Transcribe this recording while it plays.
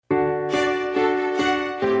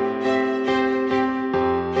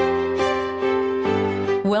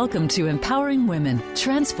Welcome to Empowering Women,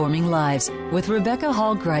 Transforming Lives with Rebecca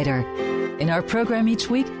Hall Gruyter. In our program each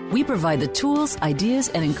week, we provide the tools, ideas,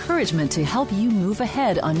 and encouragement to help you move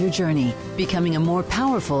ahead on your journey, becoming a more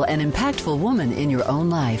powerful and impactful woman in your own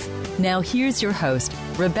life. Now here's your host,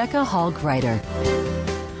 Rebecca Hall Gruyter.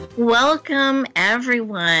 Welcome,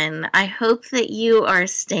 everyone. I hope that you are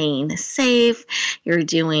staying safe, you're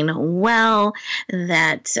doing well,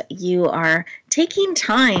 that you are taking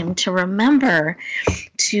time to remember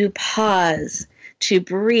to pause, to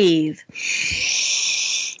breathe,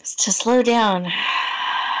 to slow down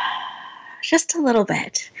just a little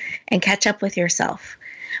bit and catch up with yourself.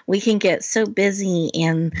 We can get so busy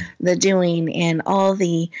in the doing and all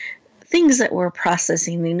the things that we're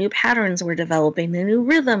processing, the new patterns we're developing, the new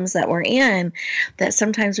rhythms that we're in, that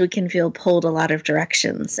sometimes we can feel pulled a lot of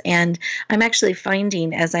directions. And I'm actually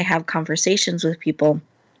finding, as I have conversations with people,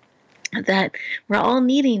 that we're all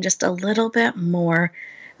needing just a little bit more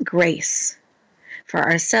grace for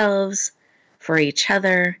ourselves, for each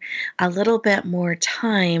other, a little bit more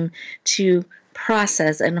time to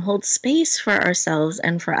process and hold space for ourselves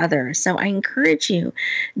and for others. So I encourage you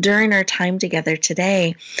during our time together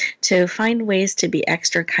today to find ways to be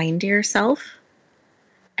extra kind to yourself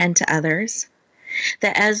and to others.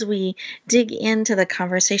 That as we dig into the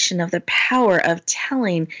conversation of the power of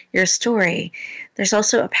telling your story, there's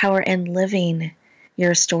also a power in living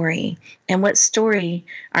your story. And what story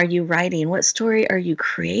are you writing? What story are you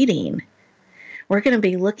creating? We're going to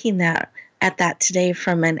be looking at that today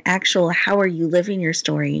from an actual how are you living your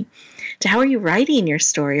story to how are you writing your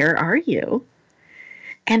story, or are you?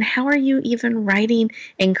 And how are you even writing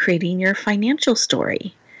and creating your financial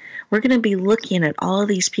story? We're going to be looking at all of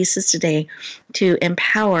these pieces today to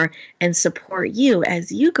empower and support you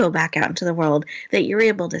as you go back out into the world, that you're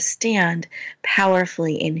able to stand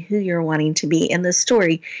powerfully in who you're wanting to be, in the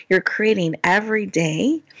story you're creating every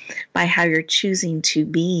day by how you're choosing to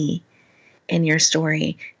be in your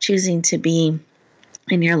story, choosing to be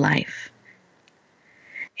in your life.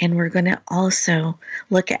 And we're going to also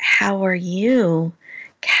look at how are you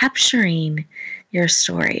capturing your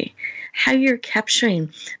story, how you're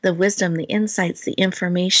capturing the wisdom, the insights, the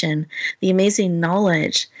information, the amazing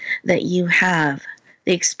knowledge that you have,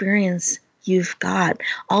 the experience you've got,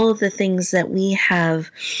 all of the things that we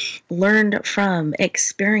have learned from,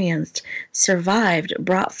 experienced, survived,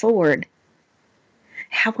 brought forward.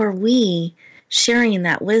 How are we sharing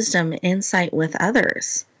that wisdom and insight with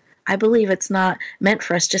others? I believe it's not meant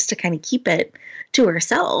for us just to kind of keep it to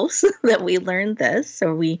ourselves that we learned this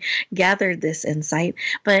or we gathered this insight,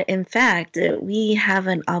 but in fact, we have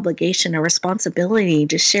an obligation, a responsibility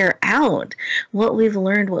to share out what we've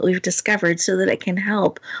learned, what we've discovered, so that it can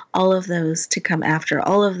help all of those to come after,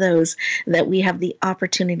 all of those that we have the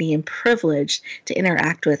opportunity and privilege to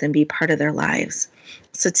interact with and be part of their lives.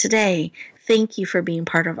 So today, thank you for being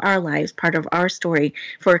part of our lives, part of our story,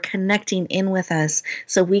 for connecting in with us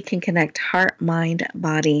so we can connect heart, mind,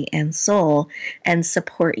 body, and soul and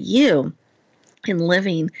support you in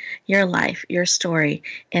living your life, your story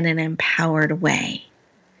in an empowered way.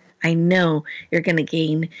 I know you're going to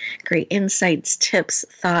gain great insights, tips,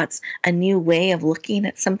 thoughts, a new way of looking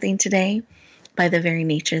at something today by the very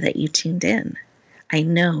nature that you tuned in. I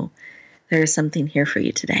know there is something here for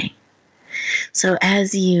you today. So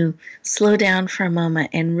as you slow down for a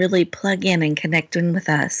moment and really plug in and connect in with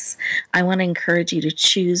us, I want to encourage you to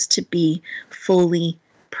choose to be fully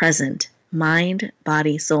present, mind,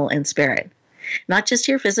 body, soul, and spirit. Not just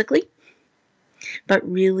here physically, but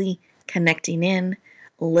really connecting in,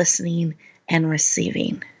 listening, and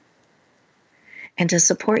receiving. And to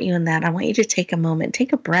support you in that, I want you to take a moment,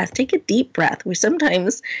 take a breath, take a deep breath. We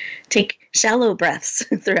sometimes take shallow breaths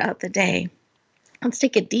throughout the day. Let's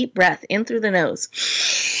take a deep breath in through the nose.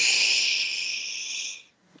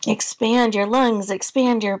 Expand your lungs,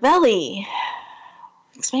 expand your belly,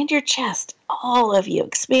 expand your chest, all of you.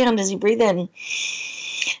 Expand as you breathe in.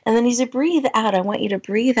 And then as you breathe out, I want you to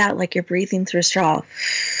breathe out like you're breathing through a straw.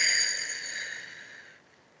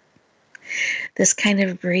 This kind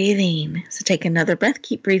of breathing. So take another breath.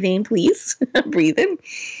 Keep breathing, please. Breathe in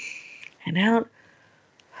and out.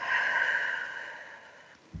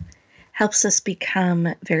 Helps us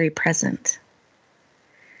become very present,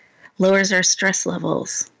 lowers our stress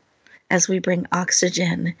levels as we bring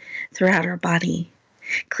oxygen throughout our body,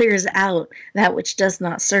 clears out that which does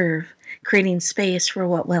not serve, creating space for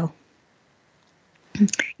what will.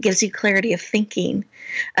 Gives you clarity of thinking,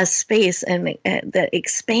 a space and that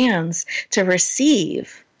expands to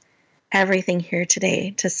receive everything here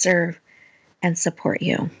today to serve and support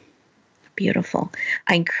you. Beautiful.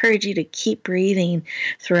 I encourage you to keep breathing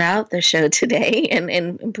throughout the show today,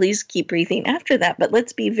 and please keep breathing after that. But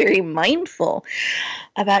let's be very mindful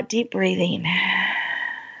about deep breathing.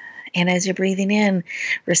 And as you're breathing in,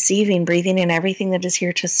 receiving, breathing in everything that is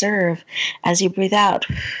here to serve. As you breathe out,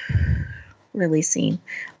 releasing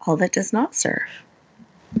all that does not serve.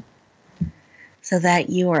 So that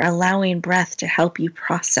you are allowing breath to help you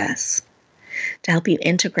process, to help you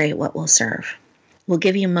integrate what will serve. We'll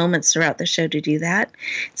give you moments throughout the show to do that.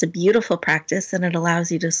 It's a beautiful practice, and it allows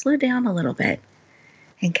you to slow down a little bit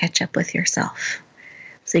and catch up with yourself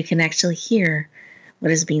so you can actually hear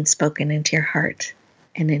what is being spoken into your heart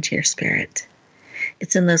and into your spirit.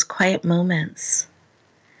 It's in those quiet moments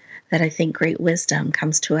that I think great wisdom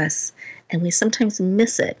comes to us, and we sometimes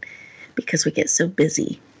miss it because we get so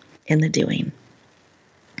busy in the doing.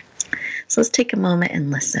 So let's take a moment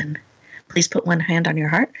and listen. Please put one hand on your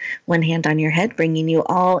heart, one hand on your head, bringing you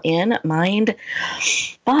all in, mind,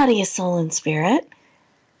 body, soul, and spirit.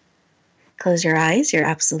 Close your eyes. You're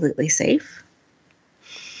absolutely safe.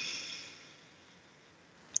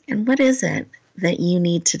 And what is it that you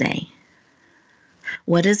need today?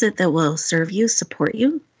 What is it that will serve you, support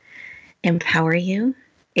you, empower you,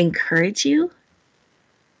 encourage you?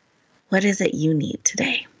 What is it you need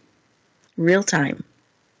today? Real time.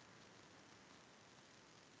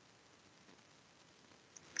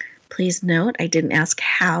 Please note, I didn't ask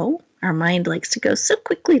how. Our mind likes to go so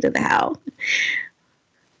quickly to the how.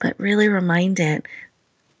 But really remind it,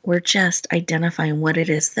 we're just identifying what it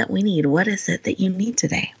is that we need. What is it that you need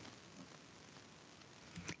today?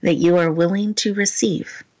 That you are willing to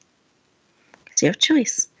receive. Because you have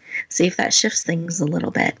choice. See if that shifts things a little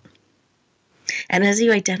bit. And as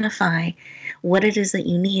you identify what it is that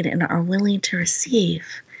you need and are willing to receive,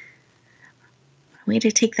 I want you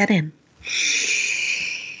to take that in.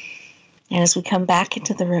 And as we come back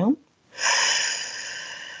into the room,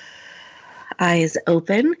 eyes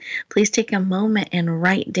open, please take a moment and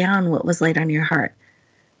write down what was laid on your heart.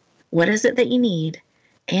 What is it that you need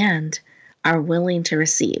and are willing to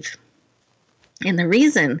receive? And the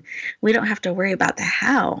reason we don't have to worry about the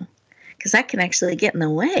how, because that can actually get in the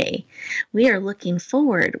way. We are looking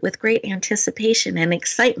forward with great anticipation and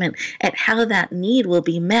excitement at how that need will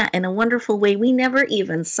be met in a wonderful way we never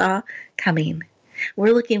even saw coming.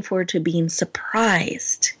 We're looking forward to being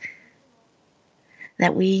surprised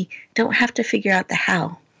that we don't have to figure out the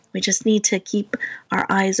how. We just need to keep our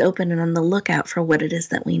eyes open and on the lookout for what it is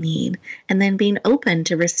that we need, and then being open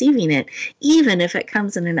to receiving it, even if it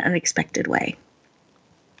comes in an unexpected way.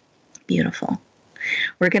 Beautiful.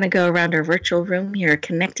 We're going to go around our virtual room here,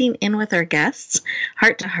 connecting in with our guests,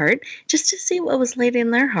 heart to heart, just to see what was laid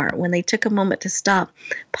in their heart when they took a moment to stop,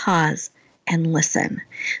 pause, and listen.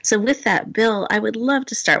 So with that, Bill, I would love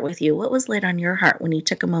to start with you. What was laid on your heart when you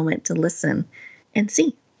took a moment to listen and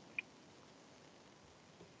see?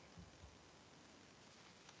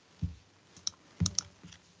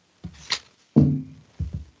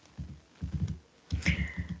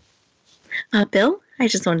 Bill, I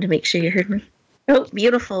just wanted to make sure you heard me. Oh,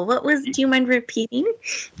 beautiful. Do you mind repeating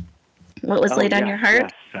what was laid on your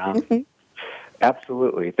heart? Yes,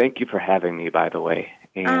 absolutely. Thank you for having me, by the way.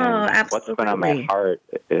 And absolutely. What's been on my heart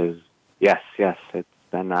is, yes, it's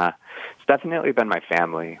definitely been my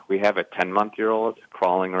family. We have a 10-month-old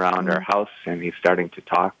crawling around our house, and he's starting to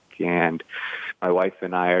talk, and my wife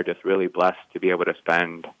and I are just really blessed to be able to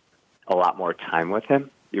spend a lot more time with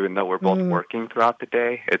him. Even though we're both working throughout the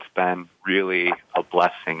day, it's been really a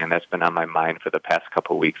blessing, and that's been on my mind for the past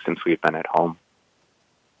couple of weeks since we've been at home.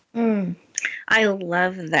 I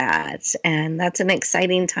love that, and that's an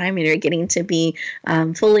exciting time, and you're getting to be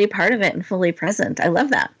fully part of it and fully present. I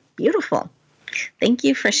love that. Beautiful. Thank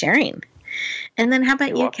you for sharing. And then how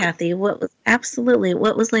about you, Kathy? What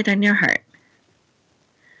was laid on your heart?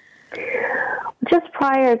 Just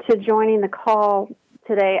prior to joining the call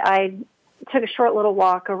today, I took a short little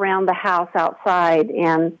walk around the house outside,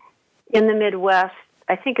 and in the Midwest,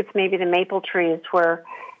 I think it's maybe the maple trees where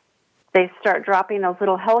they start dropping those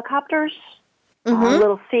little helicopters,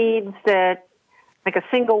 little seeds that, like a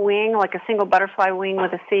single wing, like a single butterfly wing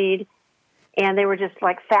with a seed, and they were just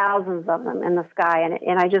like thousands of them in the sky,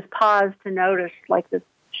 and I just paused to notice like this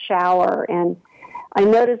shower, and I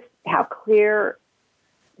noticed how clear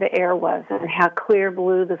the air was and how clear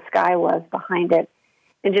blue the sky was behind it.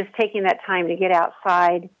 And just taking that time to get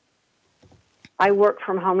outside. I work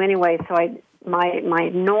from home anyway, so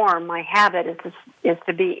my habit is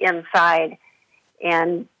to be inside.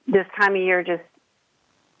 And this time of year just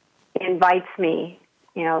invites me,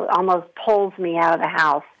 almost pulls me out of the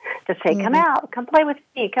house to say, come out, come play with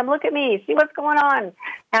me, come look at me, see what's going on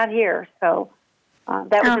out here. So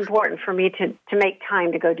that was important for me to make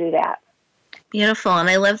time to go do that. Beautiful. And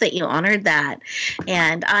I love that you honored that.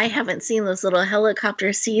 And I haven't seen those little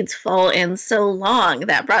helicopter seeds fall in so long.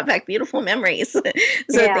 That brought back beautiful memories.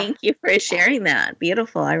 Thank you for sharing that.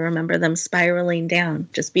 Beautiful. I remember them spiraling down.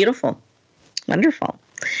 Just beautiful. Wonderful.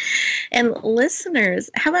 And listeners,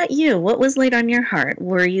 how about you? What was laid on your heart?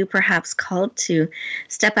 Were you perhaps called to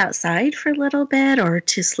step outside for a little bit, or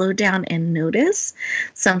to slow down and notice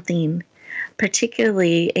something,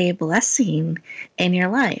 particularly a blessing in your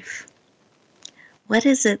life? What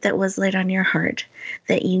is it that was laid on your heart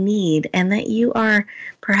that you need and that you are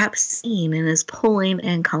perhaps seeing and is pulling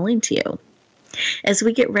and calling to you? As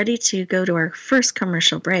we get ready to go to our first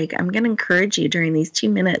commercial break, I'm going to encourage you during these 2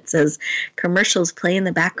 minutes, as commercials play in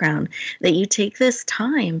the background, that you take this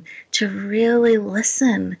time to really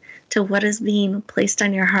listen to what is being placed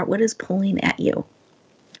on your heart, what is pulling at you.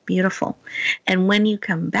 Beautiful. And when we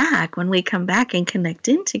come back and connect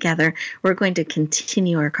in together, we're going to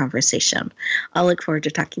continue our conversation. I'll look forward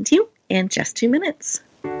to talking to you in just 2 minutes.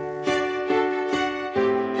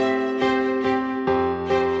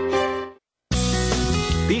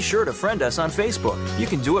 Be sure to friend us on Facebook. You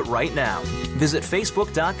can do it right now. Visit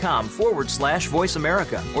facebook.com/Voice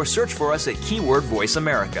America or search for us at keyword Voice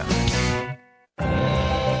America.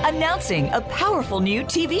 Announcing a powerful new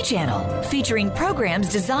TV channel featuring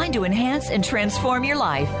programs designed to enhance and transform your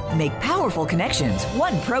life. Make powerful connections,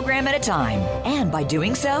 one program at a time. And by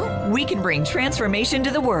doing so, we can bring transformation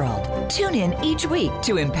to the world. Tune in each week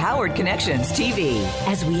to Empowered Connections TV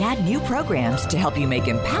as we add new programs to help you make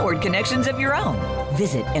empowered connections of your own.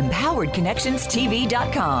 Visit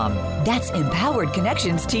empoweredconnectionstv.com. That's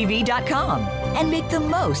empoweredconnectionstv.com. And make the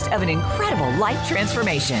most of an incredible life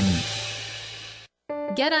transformation.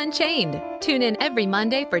 Get Unchained. Tune in every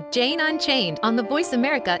Monday for Jane Unchained on the Voice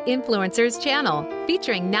America Influencers channel,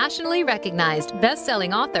 featuring nationally recognized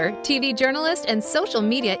best-selling author, TV journalist, and social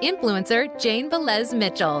media influencer Jane Velez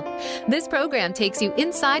Mitchell. This program takes you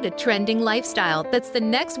inside a trending lifestyle that's the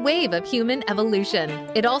next wave of human evolution.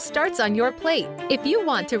 It all starts on your plate. If you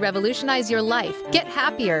want to revolutionize your life, get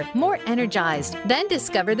happier, more energized, then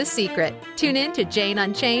discover the secret. Tune in to Jane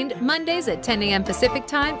Unchained Mondays at 10 a.m. Pacific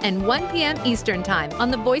Time and 1 p.m. Eastern Time on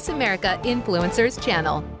the Voice America Influencers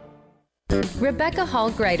channel. Rebecca Hall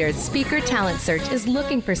Greider's Speaker Talent Search is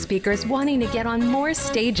looking for speakers wanting to get on more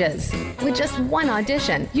stages. With just one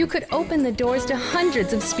audition, you could open the doors to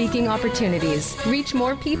hundreds of speaking opportunities, reach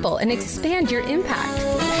more people, and expand your impact.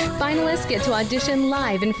 Finalists get to audition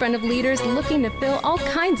live in front of leaders looking to fill all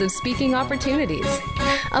kinds of speaking opportunities.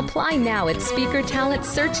 Apply now at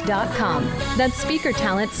SpeakerTalentSearch.com. That's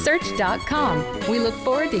SpeakerTalentSearch.com. We look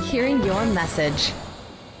forward to hearing your message.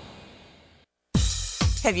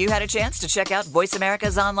 Have you had a chance to check out Voice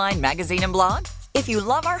America's online magazine and blog? If you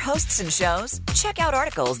love our hosts and shows, check out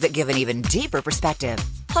articles that give an even deeper perspective,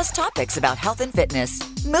 plus topics about health and fitness,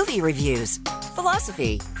 movie reviews,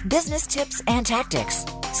 philosophy, business tips and tactics,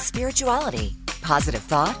 spirituality, positive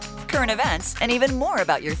thought, current events, and even more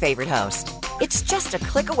about your favorite host. It's just a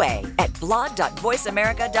click away at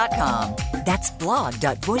blog.voiceamerica.com. That's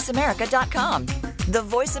blog.voiceamerica.com. The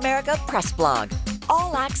Voice America Press Blog.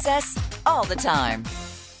 All access, all the time.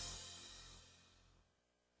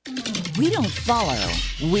 We don't follow,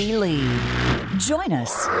 we lead. Join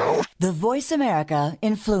us, the Voice America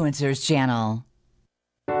Influencers channel.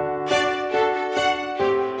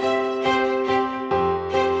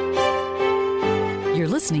 You're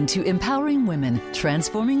listening to Empowering Women,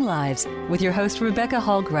 Transforming Lives with your host, Rebecca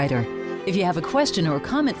Hall Greider. If you have a question or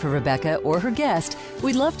comment for Rebecca or her guest,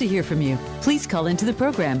 we'd love to hear from you. Please call into the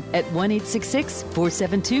program at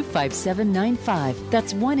 1-866-472-5795.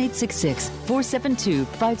 That's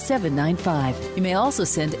 1-866-472-5795. You may also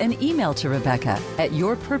send an email to Rebecca at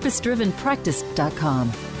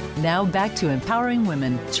yourpurposedrivenpractice.com. Now back to Empowering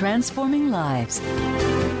Women, Transforming Lives.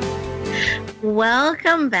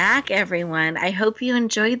 Welcome back, everyone. I hope you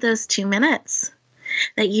enjoyed those 2 minutes,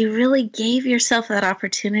 that you really gave yourself that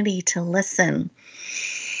opportunity to listen,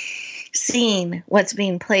 seeing what's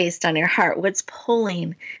being placed on your heart, what's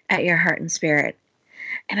pulling at your heart and spirit.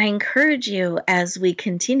 And I encourage you, as we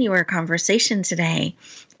continue our conversation today,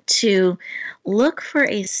 to look for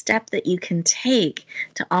a step that you can take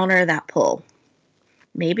to honor that pull.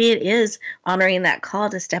 Maybe it is honoring that call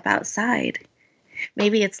to step outside.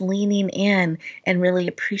 Maybe it's leaning in and really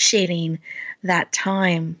appreciating that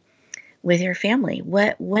time with your family.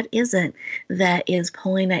 What is it that is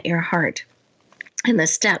pulling at your heart, and the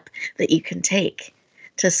step that you can take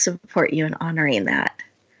to support you in honoring that?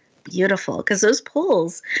 Beautiful, because those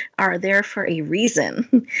polls are there for a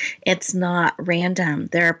reason. It's not random.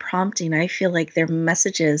 They're prompting. I feel like they're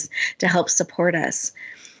messages to help support us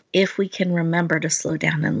if we can remember to slow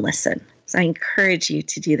down and listen. So I encourage you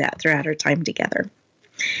to do that throughout our time together.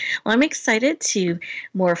 Well, I'm excited to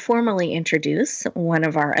more formally introduce one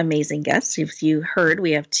of our amazing guests. As you heard,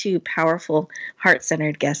 we have two powerful,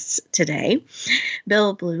 heart-centered guests today.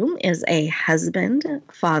 Bill Bloom is a husband,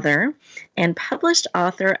 father, and published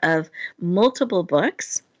author of multiple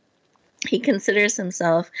books. He considers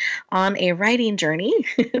himself on a writing journey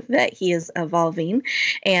that he is evolving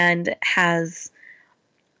and has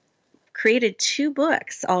created 2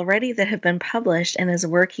 books already that have been published and is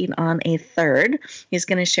working on a third. He's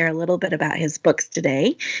going to share a little bit about his books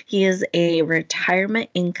today. He is a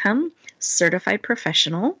retirement income certified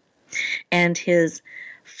professional, and his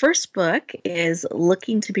first book is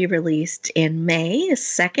looking to be released in May, his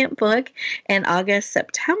second book in August,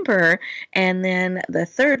 September, and then the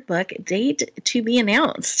third book, date to be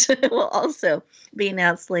announced, will also be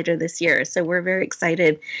announced later this year. So we're very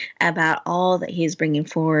excited about all that he's bringing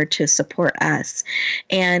forward to support us.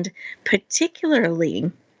 And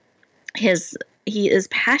particularly he is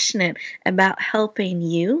passionate about helping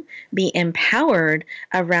you be empowered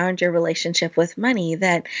around your relationship with money,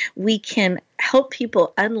 that we can help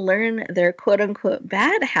people unlearn their quote-unquote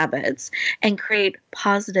bad habits and create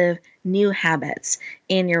positive new habits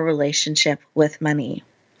in your relationship with money.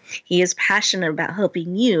 He is passionate about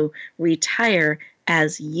helping you retire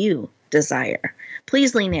as you desire.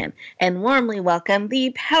 Please lean in and warmly welcome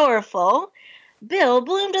the powerful Bill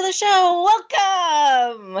Bloom to the show.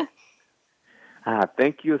 Welcome!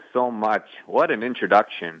 Thank you so much. What an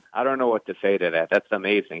introduction. I don't know what to say to that. That's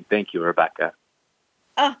amazing. Thank you, Rebecca.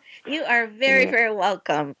 Oh, you are very, very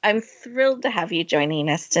welcome. I'm thrilled to have you joining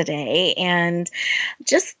us today, and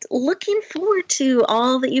just looking forward to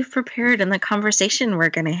all that you've prepared and the conversation we're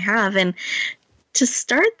going to have. And to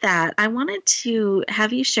start that, I wanted to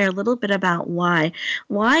have you share a little bit about why.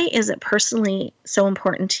 Why is it personally so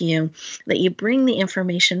important to you that you bring the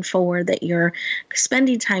information forward, that you're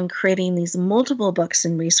spending time creating these multiple books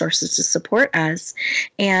and resources to support us,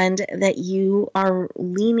 and that you are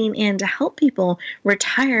leaning in to help people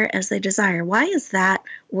retire as they desire? Why is that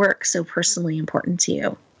work so personally important to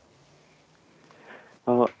you?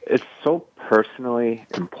 Well, it's so personally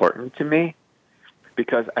important to me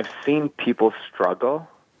because I've seen people struggle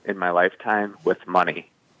in my lifetime with money.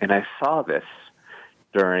 And I saw this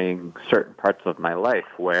during certain parts of my life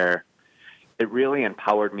where it really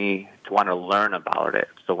empowered me to want to learn about it.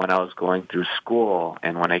 So when I was going through school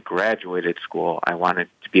and when I graduated school, I wanted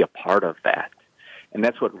to be a part of that. And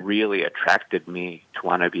that's what really attracted me to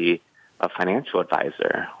want to be a financial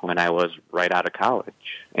advisor when I was right out of college.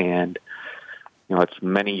 And it's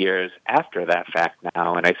many years after that fact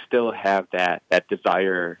now, and I still have that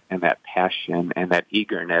desire and that passion and that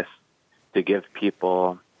eagerness to give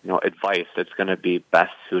people, advice that's going to be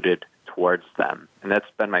best suited towards them. And that's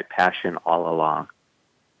been my passion all along.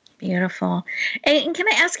 Beautiful. And can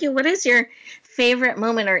I ask you, what is your favorite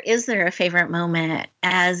moment, or is there a favorite moment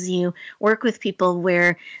as you work with people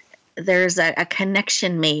where there's a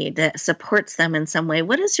connection made that supports them in some way?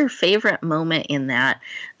 What is your favorite moment in that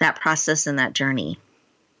process and that journey?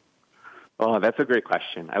 Oh, that's a great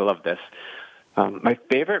question. I love this. My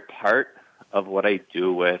favorite part of what I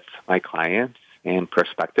do with my clients and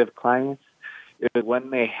prospective clients is when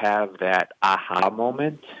they have that aha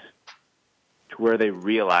moment to where they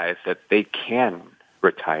realize that they can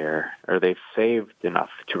retire, or they've saved enough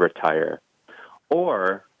to retire,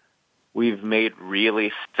 or we've made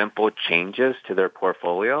really simple changes to their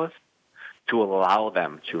portfolios to allow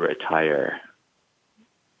them to retire.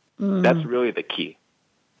 That's really the key,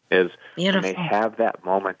 is when they have that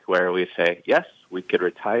moment where we say, yes, we could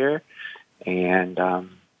retire, and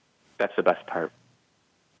that's the best part.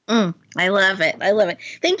 I love it. I love it.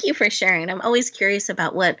 Thank you for sharing. I'm always curious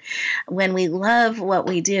about when we love what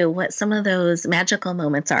we do, what some of those magical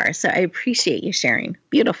moments are. So I appreciate you sharing.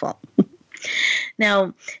 Beautiful.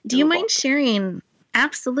 Now, do you mind sharing?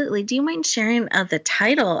 Absolutely. Do you mind sharing the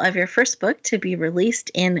title of your first book to be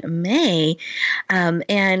released in May,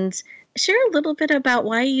 and share a little bit about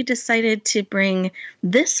why you decided to bring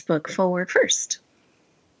this book forward first?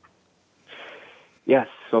 Yes.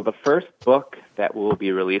 So the first book that will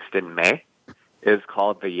be released in May is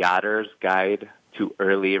called The Yachter's Guide to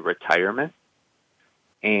Early Retirement.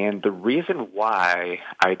 And the reason why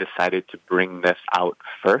I decided to bring this out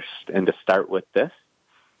first and to start with this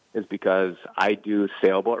is because I do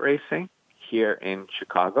sailboat racing here in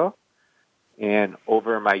Chicago. And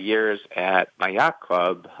over my years at my yacht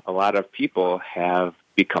club, a lot of people have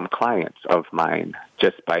become clients of mine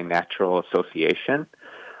just by natural association.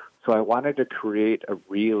 So I wanted to create a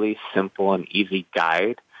really simple and easy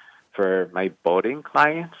guide for my boating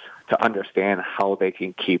clients to understand how they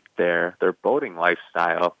can keep their boating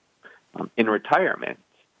lifestyle in retirement.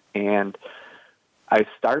 And I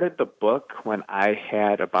started the book when I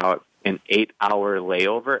had about an 8-hour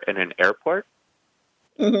layover in an airport.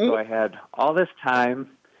 Mm-hmm. So I had all this time,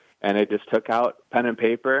 and I just took out pen and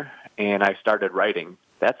paper, and I started writing.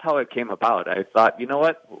 That's how it came about. I thought, you know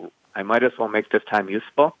what, I might as well make this time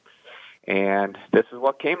useful, and this is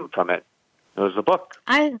what came from it. It was a book.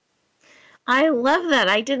 I love that.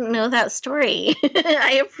 I didn't know that story.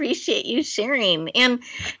 I appreciate you sharing. And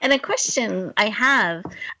a question I have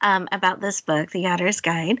about this book, The Yachter's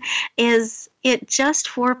Guide, is it just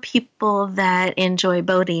for people that enjoy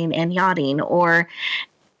boating and yachting, or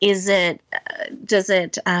does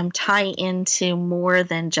it tie into more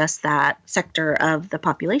than just that sector of the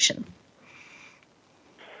population?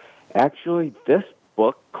 Actually, this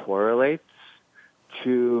book correlates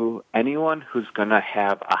to anyone who's going to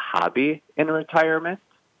have a hobby in retirement,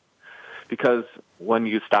 because when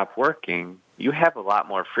you stop working, you have a lot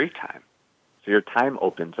more free time. So your time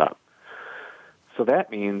opens up. So that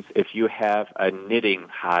means if you have a knitting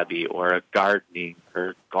hobby or a gardening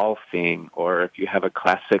or golfing, or if you have a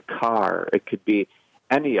classic car, it could be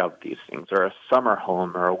any of these things, or a summer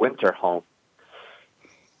home or a winter home.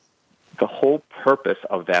 The whole purpose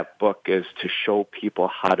of that book is to show people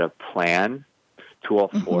how to plan to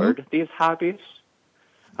afford these hobbies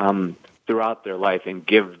throughout their life and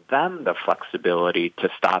give them the flexibility to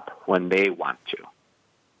stop when they want to.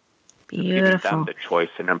 Beautiful. Giving them the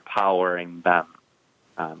choice and empowering them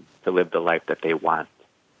to live the life that they want.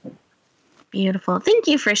 Beautiful. Thank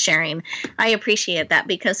you for sharing. I appreciate that,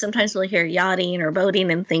 because sometimes we'll hear yachting or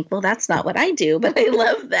boating and think, well, that's not what I do. But I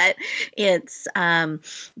love that it's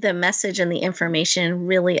the message and the information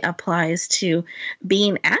really applies to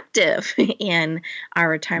being active in our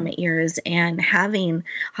retirement years and having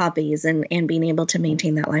hobbies and being able to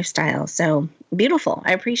maintain that lifestyle. So beautiful.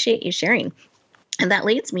 I appreciate you sharing. And that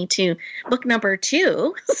leads me to book number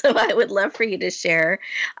 2. So I would love for you to share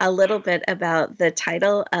a little bit about the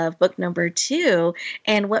title of book number 2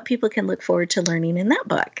 and what people can look forward to learning in that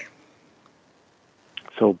book.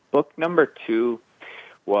 So book number 2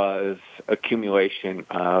 was accumulation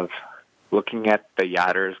of looking at the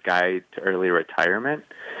Yachter's Guide to Early Retirement.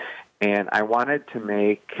 And I wanted to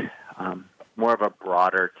make more of a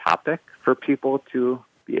broader topic for people to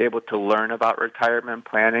be able to learn about retirement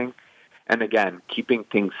planning. And again, keeping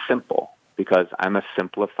things simple, because I'm a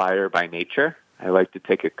simplifier by nature. I like to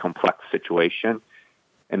take a complex situation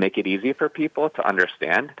and make it easy for people to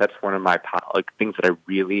understand. That's one of my things that I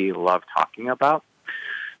really love talking about.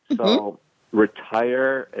 So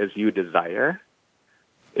Retire as You Desire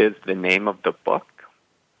is the name of the book.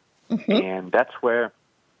 And that's where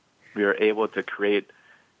we are able to create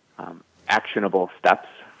actionable steps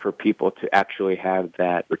for people to actually have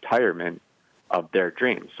that retirement of their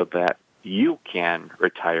dreams, so that you can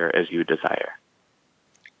retire as you desire.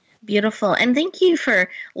 Beautiful. And thank you for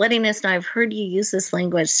letting us know. I've heard you use this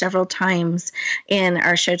language several times in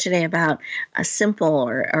our show today about a simple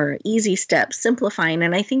or easy steps, simplifying.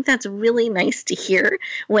 And I think that's really nice to hear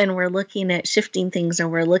when we're looking at shifting things, or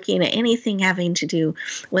we're looking at anything having to do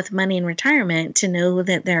with money and retirement, to know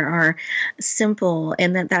that there are simple,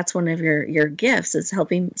 and that's one of your gifts, is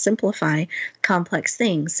helping simplify complex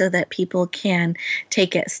things so that people can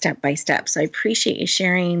take it step by step. So I appreciate you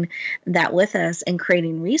sharing that with us and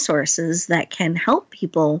creating resources that can help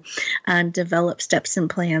people develop steps and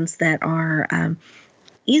plans that are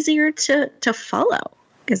easier to follow,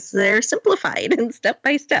 because they're simplified and step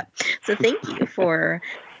by step. So thank you for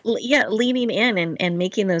leaning in and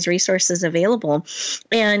making those resources available.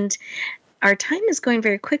 And our time is going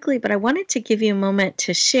very quickly, but I wanted to give you a moment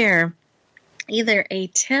to share either a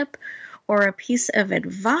tip or a piece of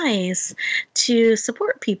advice to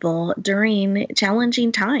support people during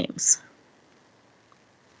challenging times.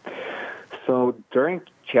 So during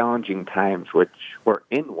challenging times, which we're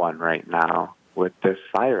in one right now with this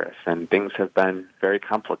virus, and things have been very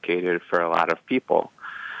complicated for a lot of people.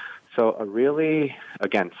 So a really,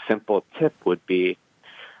 again, simple tip would be,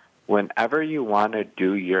 whenever you want to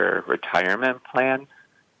do your retirement plan,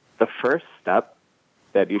 the first step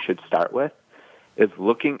that you should start with is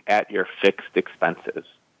looking at your fixed expenses.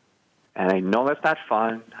 And I know that's not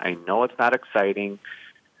fun. I know it's not exciting.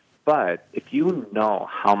 But if you know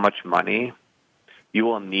how much money you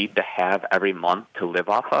will need to have every month to live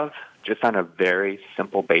off of, just on a very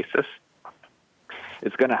simple basis,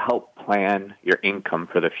 it's going to help plan your income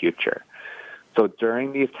for the future. So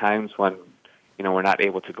during these times when, we're not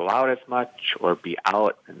able to go out as much or be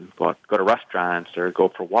out and go to restaurants or go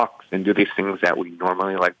for walks and do these things that we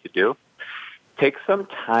normally like to do. Take some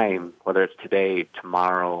time, whether it's today,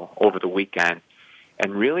 tomorrow, over the weekend,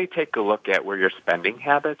 and really take a look at where your spending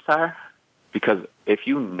habits are. Because if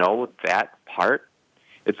you know that part,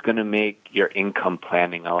 it's going to make your income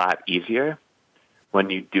planning a lot easier when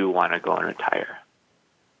you do want to go and retire.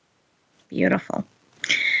 Beautiful.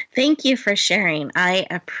 Thank you for sharing. I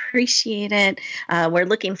appreciate it. We're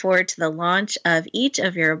looking forward to the launch of each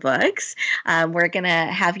of your books. We're going to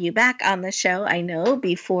have you back on the show, I know,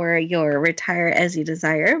 before your Retire As You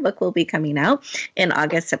Desire book will be coming out in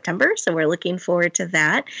August, September. So we're looking forward to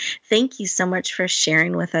that. Thank you so much for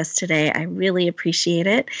sharing with us today. I really appreciate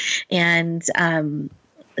it. And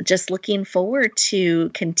just looking forward to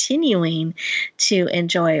continuing to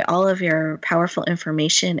enjoy all of your powerful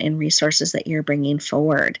information and resources that you're bringing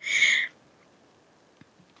forward.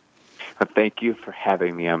 Well, thank you for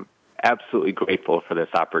having me. I'm absolutely grateful for this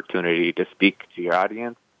opportunity to speak to your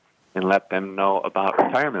audience and let them know about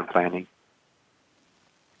retirement planning.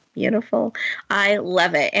 Beautiful. I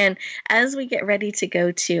love it. And as we get ready to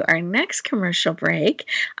go to our next commercial break,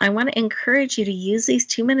 I want to encourage you to use these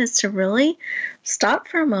 2 minutes to really stop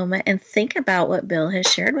for a moment and think about what Bill has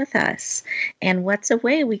shared with us and what's a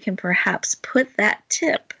way we can perhaps put that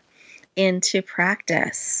tip into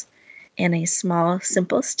practice in a small,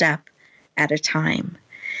 simple step at a time.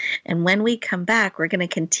 And when we come back, we're going to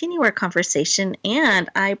continue our conversation. And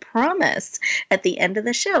I promise at the end of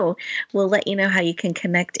the show, we'll let you know how you can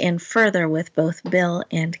connect in further with both Bill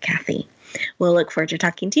and Kathy. We'll look forward to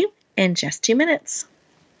talking to you in just 2 minutes.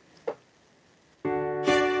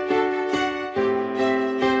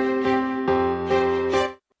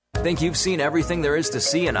 Think you've seen everything there is to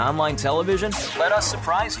see in online television? Let us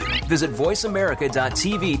surprise you. Visit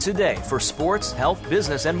voiceamerica.tv today for sports, health,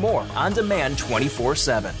 business, and more on demand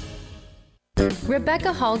 24/7.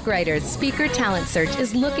 Rebecca Hall Greider's Speaker Talent Search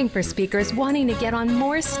is looking for speakers wanting to get on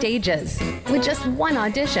more stages. With just one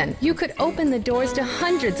audition, you could open the doors to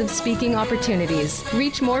hundreds of speaking opportunities,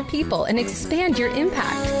 reach more people, and expand your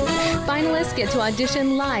impact. Finalists get to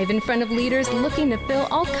audition live in front of leaders looking to fill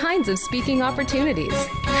all kinds of speaking opportunities.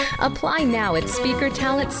 Apply now at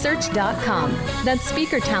SpeakerTalentSearch.com. That's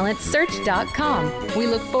SpeakerTalentSearch.com. We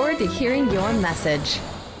look forward to hearing your message.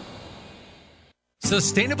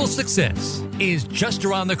 Sustainable success is just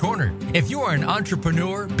around the corner. If you are an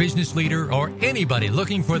entrepreneur, business leader, or anybody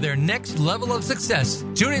looking for their next level of success,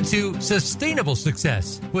 tune into Sustainable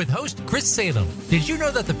Success with host Chris Salem. Did you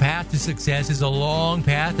know that the path to success is a long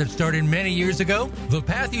path that started many years ago? The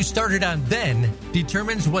path you started on then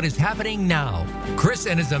determines what is happening now. Chris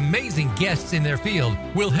and his amazing guests in their field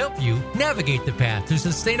will help you navigate the path to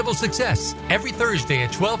sustainable success every Thursday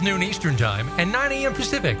at 12 noon Eastern Time and 9 a.m.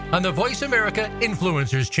 Pacific on the Voice America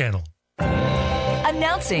Influencers Channel.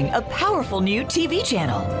 Announcing a powerful new TV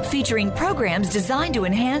channel featuring programs designed to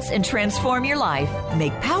enhance and transform your life.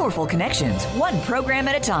 Make powerful connections, one program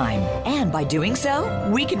at a time. And by doing so,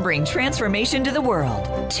 we can bring transformation to the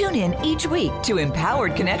world. Tune in each week to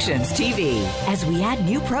Empowered Connections TV as we add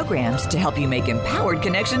new programs to help you make empowered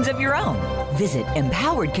connections of your own. Visit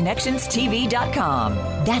EmpoweredConnectionsTV.com.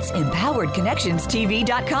 That's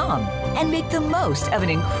EmpoweredConnectionsTV.com. And make the most of an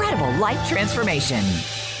incredible life transformation.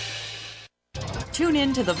 Tune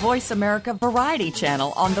in to the Voice America Variety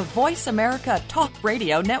channel on the Voice America Talk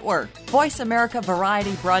Radio Network. Voice America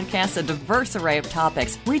Variety broadcasts a diverse array of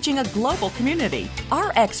topics, reaching a global community.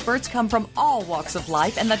 Our experts come from all walks of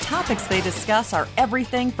life, and the topics they discuss are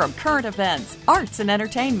everything from current events, arts and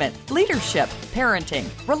entertainment, leadership, parenting,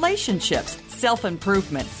 relationships,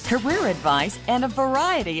 self-improvement, career advice, and a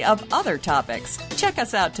variety of other topics. Check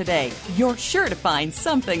us out today. You're sure to find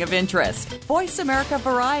something of interest. Voice America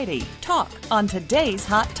Variety. Talk on today's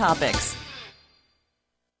hot topics.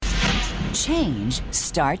 Change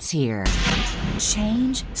starts here.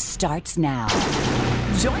 Change starts now.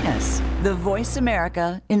 Join us, the Voice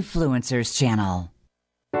America Influencers Channel.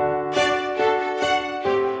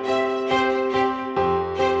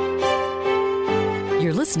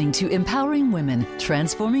 You're listening to Empowering Women,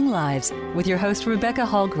 Transforming Lives with your host, Rebecca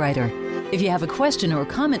Hall Greider. If you have a question or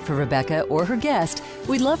comment for Rebecca or her guest,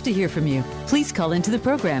 we'd love to hear from you. Please call into the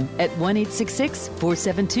program at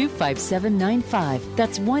 1-866-472-5795.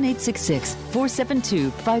 That's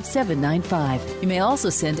 1-866-472-5795. You may also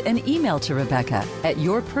send an email to Rebecca at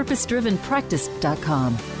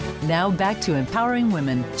yourpurposedrivenpractice.com. Now back to Empowering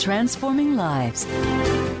Women, Transforming Lives.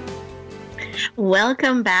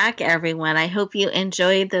 Welcome back, everyone. I hope you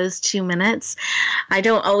enjoyed those 2 minutes. I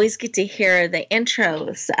don't always get to hear the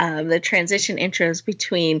intros, the transition intros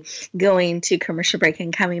between going to commercial break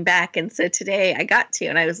and coming back. And so today I got to,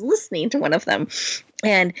 and I was listening to one of them,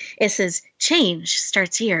 and it says, change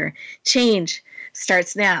starts here. Change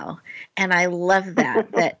starts now. And I love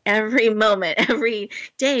that every moment, every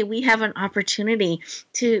day, we have an opportunity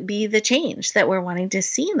to be the change that we're wanting to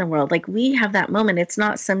see in the world. Like, we have that moment. It's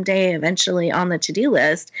not someday eventually on the to-do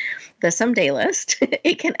list, the someday list.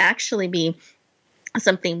 It can actually be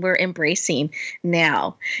something we're embracing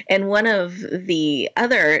now. And one of the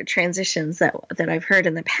other transitions that I've heard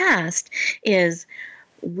in the past is,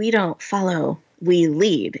 we don't follow, we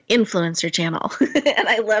lead, influencer channel. And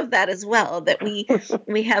I love that as well, that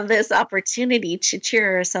we have this opportunity to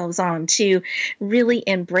cheer ourselves on, to really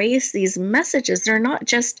embrace these messages. They're not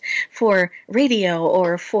just for radio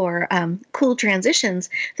or for cool transitions.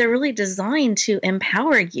 They're really designed to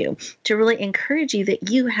empower you, to really encourage you that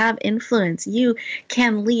you have influence, you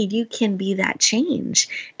can lead, you can be that change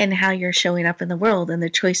in how you're showing up in the world and the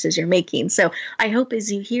choices you're making. So I hope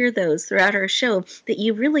as you hear those throughout our show that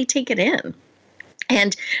you really take it in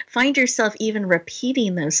and find yourself even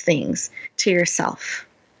repeating those things to yourself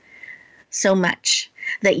so much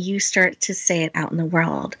that you start to say it out in the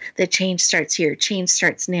world. The change starts here. Change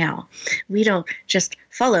starts now. We don't just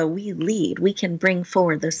follow, we lead. We can bring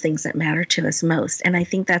forward those things that matter to us most. And I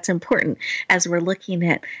think that's important as we're looking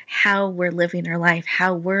at how we're living our life,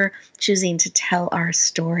 how we're choosing to tell our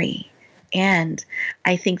story. And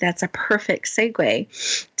I think that's a perfect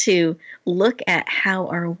segue to look at how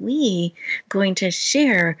are we going to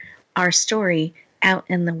share our story out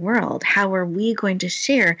in the world? How are we going to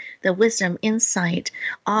share the wisdom, insight,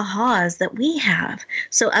 ahas that we have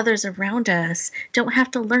so others around us don't have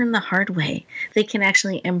to learn the hard way? They can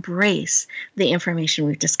actually embrace the information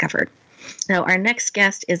we've discovered. Now, our next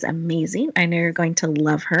guest is amazing. I know you're going to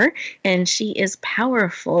love her, and she is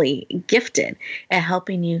powerfully gifted at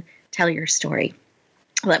helping you tell your story.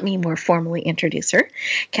 Let me more formally introduce her,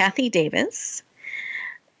 Kathy Davis.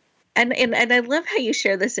 And I love how you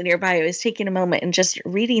share this in your bio. I was taking a moment and just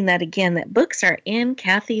reading that again, that books are in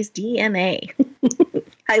Kathy's DNA.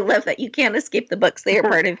 I love that. You can't escape the books. They are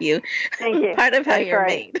part of you. Thank you. Part of how That's you're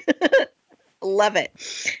right. made. Love it.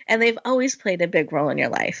 And they've always played a big role in your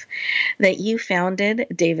life. That you founded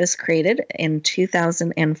Davis Creative in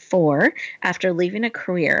 2004 after leaving a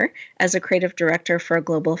career as a creative director for a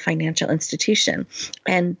global financial institution.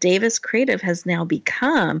 And Davis Creative has now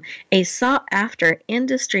become a sought-after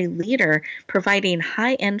industry leader providing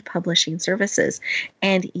high-end publishing services.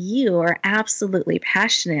 And you are absolutely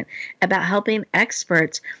passionate about helping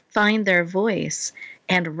experts find their voice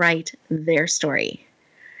and write their story.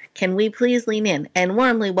 Can we please lean in and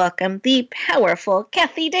warmly welcome the powerful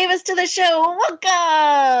Kathy Davis to the show?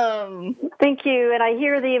 Welcome. Thank you. And I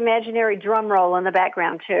hear the imaginary drum roll in the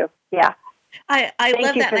background, too. Yeah. I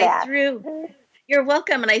love that. And you're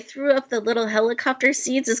welcome. And I threw up the little helicopter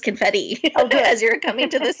seeds as confetti as you're coming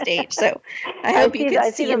to the stage. So I hope you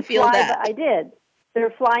can see and feel that. I did.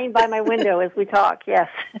 They're flying by my window as we talk. Yes.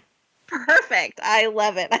 Perfect. I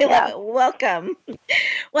love it. I love it. Welcome.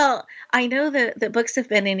 Well, I know that the books have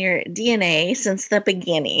been in your DNA since the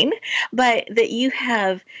beginning, but that you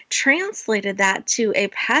have translated that to a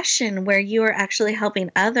passion where you are actually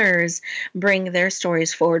helping others bring their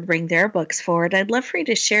stories forward, bring their books forward. I'd love for you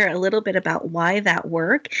to share a little bit about why that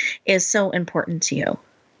work is so important to you.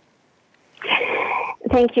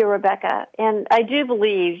 Thank you, Rebecca. And I do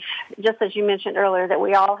believe, just as you mentioned earlier, that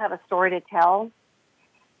we all have a story to tell.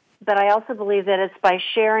 But I also believe that it's by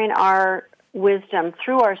sharing our wisdom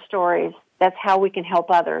through our stories, that's how we can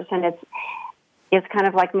help others. And it's kind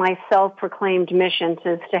of like my self-proclaimed mission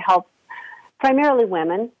is to help primarily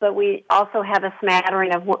women, but we also have a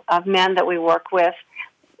smattering of men that we work with.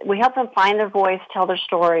 We help them find their voice, tell their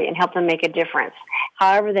story, and help them make a difference.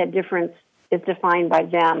 However, that difference is defined by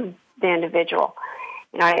them, the individual.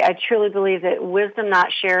 And I truly believe that wisdom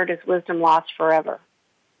not shared is wisdom lost forever.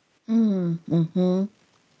 Mm-hmm.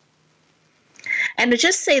 And to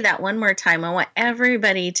just say that one more time, I want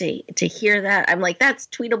everybody to hear that. I'm like, that's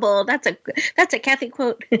tweetable. That's a Kathy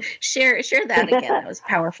quote. share that again. That was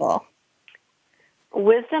powerful.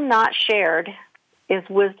 Wisdom not shared is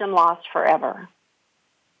wisdom lost forever.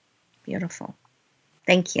 Beautiful.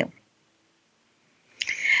 Thank you.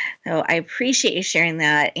 So I appreciate you sharing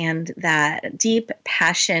that and that deep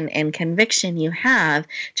passion and conviction you have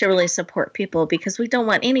to really support people, because we don't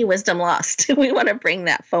want any wisdom lost. We want to bring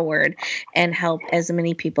that forward and help as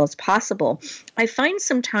many people as possible. I find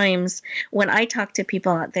sometimes when I talk to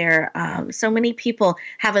people out there, so many people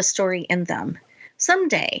have a story in them.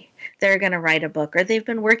 someday they're going to write a book, or they've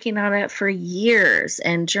been working on it for years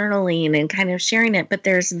and journaling and kind of sharing it. But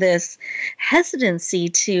there's this hesitancy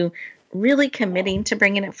to really committing to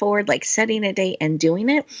bringing it forward, like setting a date and doing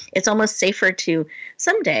it. It's almost safer to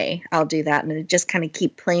someday I'll do that and just kind of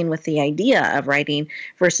keep playing with the idea of writing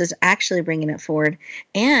versus actually bringing it forward.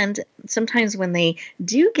 And sometimes when they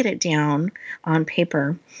do get it down on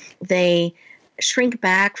paper, they shrink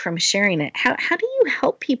back from sharing it. How do you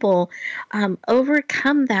help people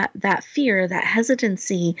overcome that fear, that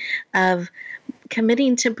hesitancy of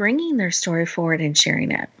committing to bringing their story forward and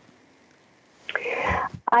sharing it?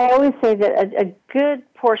 I always say that a good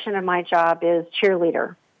portion of my job is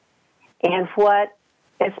cheerleader. And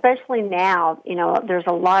especially now, there's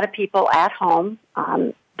a lot of people at home,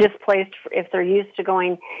 displaced. If they're used to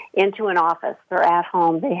going into an office, they're at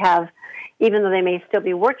home. They have, even though they may still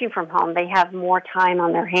be working from home, they have more time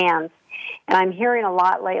on their hands. And I'm hearing a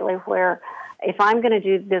lot lately where if I'm going to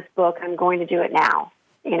do this book, I'm going to do it now.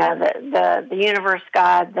 The universe,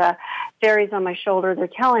 God, the fairies on my shoulder, they're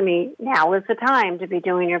telling me now is the time to be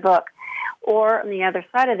doing your book. Or on the other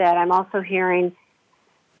side of that, I'm also hearing,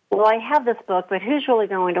 well, I have this book, but who's really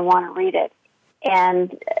going to want to read it?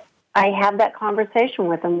 And I have that conversation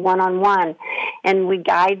with them one-on-one, and we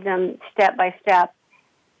guide them step by step.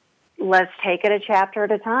 Let's take it a chapter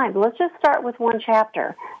at a time. Let's just start with one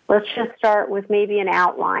chapter. Let's just start with maybe an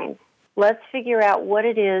outline. Let's figure out what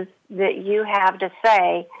it is that you have to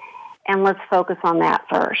say, and let's focus on that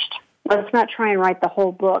first. Let's not try and write the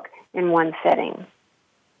whole book in one sitting.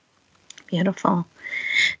 Beautiful.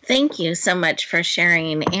 Thank you so much for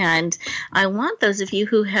sharing. And I want those of you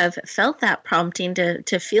who have felt that prompting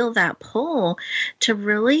to feel that pull to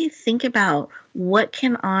really think about, what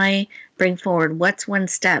can I bring forward? What's one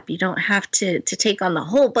step? You don't have to take on the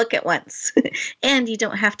whole book at once, and you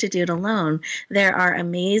don't have to do it alone. There are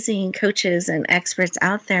amazing coaches and experts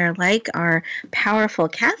out there like our powerful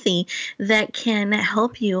Kathy that can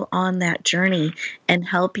help you on that journey and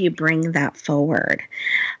help you bring that forward.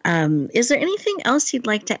 Is there anything else you'd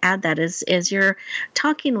like to add that as you're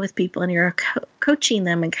talking with people and you're coaching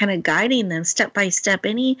them and kind of guiding them step by step,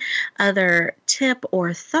 any other tip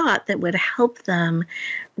or thought that would help them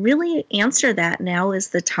really answer that now is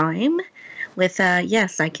the time with,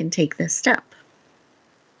 yes, I can take this step?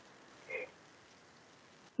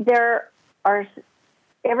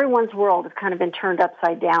 Everyone's world has kind of been turned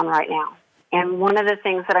upside down right now. And one of the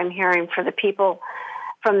things that I'm hearing for the people,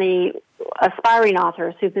 from the aspiring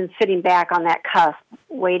authors who've been sitting back on that cusp,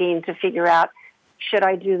 waiting to figure out, should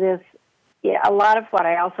I do this? Yeah, a lot of what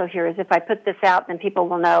I also hear is, if I put this out, then people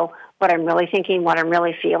will know what I'm really thinking, what I'm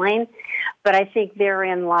really feeling. But I think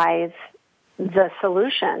therein lies the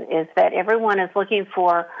solution, is that everyone is looking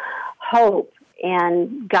for hope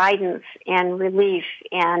and guidance and relief,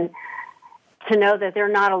 and to know that they're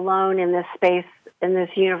not alone in this space, in this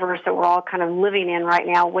universe that we're all kind of living in right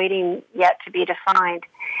now, waiting yet to be defined.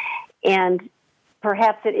 And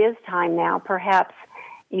perhaps it is time now. Perhaps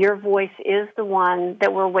your voice is the one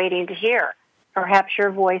that we're waiting to hear. Perhaps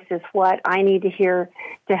your voice is what I need to hear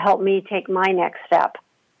to help me take my next step.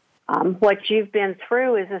 What you've been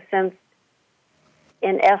through is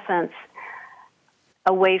in essence,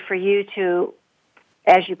 a way for you to,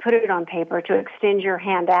 as you put it on paper, to extend your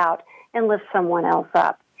hand out and lift someone else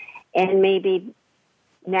up. And maybe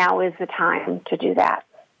now is the time to do that.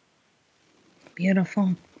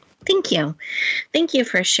 Beautiful. Thank you. Thank you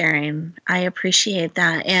for sharing. I appreciate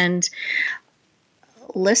that. And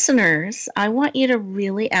listeners, I want you to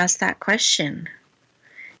really ask that question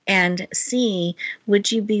and see,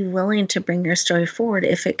 would you be willing to bring your story forward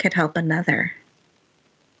if it could help another?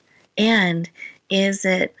 And is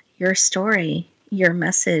it your story, your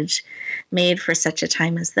message, made for such a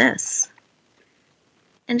time as this?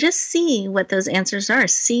 And just see what those answers are.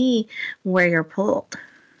 See where you're pulled.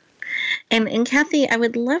 And Kathy, I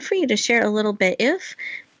would love for you to share a little bit, if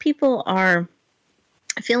people are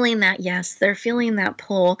feeling that, yes, they're feeling that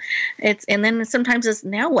pull. And then sometimes it's,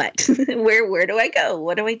 now what? Where do I go?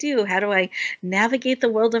 What do I do? How do I navigate the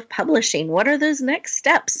world of publishing? What are those next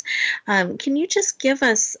steps? Can you just give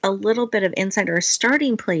us a little bit of insight or a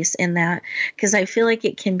starting place in that? Because I feel like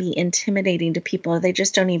it can be intimidating to people. They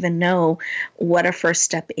just don't even know what a first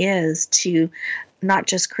step is to not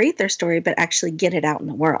just create their story, but actually get it out in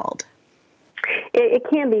the world. It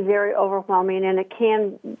can be very overwhelming, and it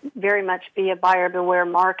can very much be a buyer beware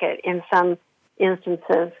market in some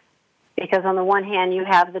instances, because on the one hand you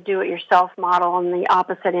have the do-it-yourself model, on the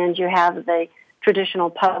opposite end you have the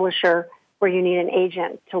traditional publisher where you need an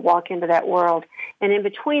agent to walk into that world. And in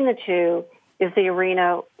between the two is the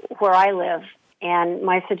arena where I live. And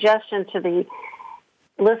my suggestion to the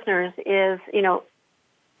listeners is,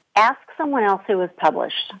 ask someone else who was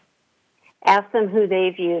published. Ask them who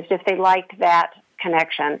they've used, if they liked that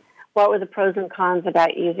connection. What were the pros and cons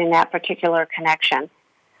about using that particular connection?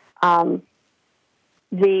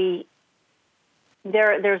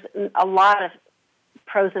 There's a lot of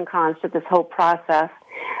pros and cons to this whole process,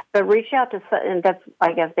 but reach out to, and that's,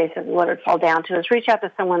 I guess, basically what it'd fall down to, is reach out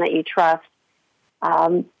to someone that you trust.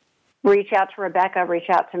 Reach out to Rebecca, reach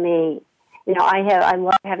out to me. You know, I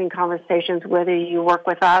love having conversations, whether you work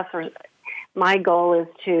with us or my goal is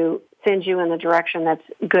to send you in the direction that's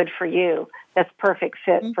good for you, that's perfect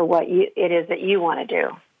fit for what it is that you want to do.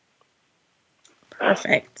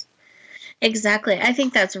 Perfect. Exactly. I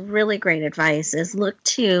think that's really great advice, is look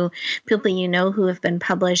to people you know who have been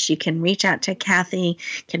published. You can reach out to Kathy,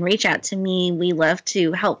 can reach out to me. We love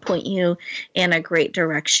to help point you in a great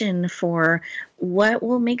direction for what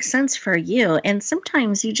will make sense for you. And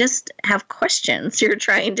sometimes you just have questions you're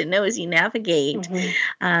trying to know as you navigate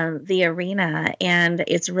the arena. And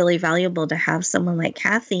it's really valuable to have someone like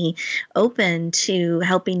Kathy open to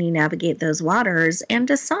helping you navigate those waters and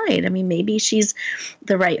decide. I mean, maybe she's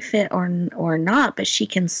the right fit or not, but she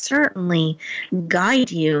can certainly guide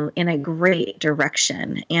you in a great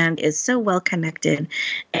direction and is so well connected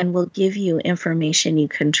and will give you information you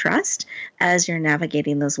can trust as you're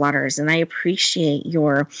navigating those waters. And I appreciate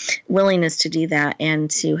your willingness to do that and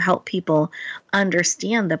to help people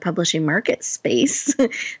understand the publishing market space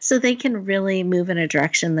so they can really move in a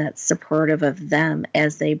direction that's supportive of them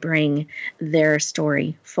as they bring their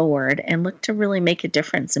story forward and look to really make a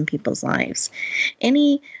difference in people's lives.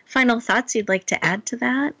 Any final thoughts you'd like to add to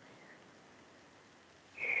that?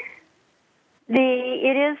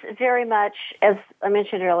 It is very much, as I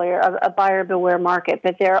mentioned earlier, a buyer beware market,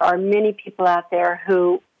 but there are many people out there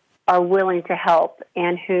who are willing to help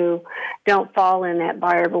and who don't fall in that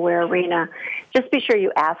buyer beware arena. Just be sure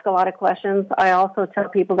you ask a lot of questions. I also tell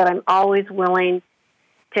people that I'm always willing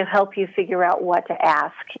to help you figure out what to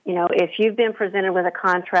ask. You know, if you've been presented with a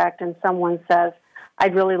contract and someone says,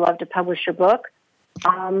 I'd really love to publish your book,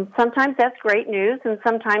 sometimes that's great news and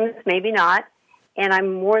sometimes maybe not. And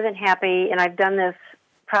I'm more than happy, and I've done this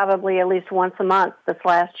probably at least once a month this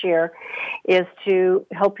last year, is to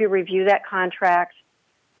help you review that contract,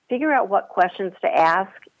 figure out what questions to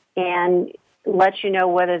ask, and let you know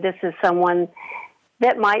whether this is someone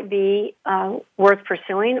that might be worth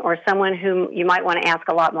pursuing or someone whom you might want to ask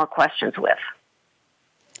a lot more questions with.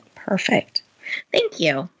 Perfect. Thank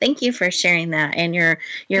you. Thank you for sharing that and your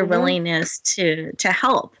willingness to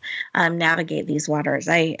help navigate these waters.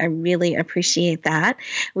 I really appreciate that.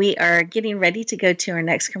 We are getting ready to go to our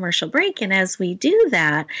next commercial break. And as we do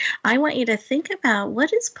that, I want you to think about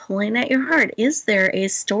what is pulling at your heart. Is there a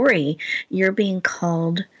story you're being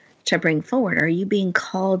called to bring forward? Are you being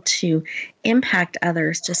called to impact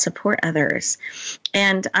others, to support others?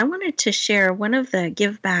 And I wanted to share one of the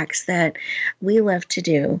give backs that we love to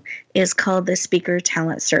do is called the Speaker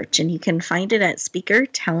Talent Search, and you can find it at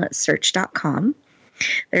speakertalentsearch.com.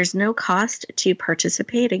 There's no cost to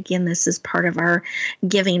participate. Again, this is part of our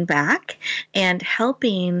giving back and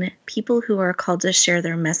helping people who are called to share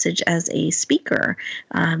their message as a speaker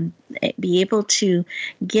be able to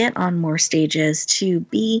get on more stages, to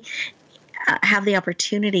be have the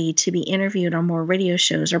opportunity to be interviewed on more radio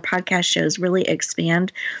shows or podcast shows, really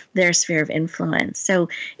expand their sphere of influence. So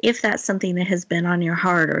if that's something that has been on your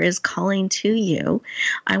heart or is calling to you,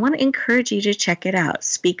 I want to encourage you to check it out.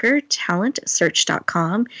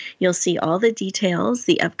 SpeakerTalentSearch.com. You'll see all the details.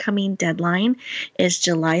 The upcoming deadline is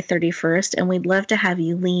July 31st, and we'd love to have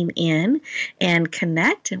you lean in and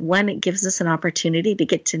connect. One, it gives us an opportunity to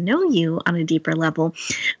get to know you on a deeper level.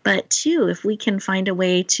 But two, if we can find a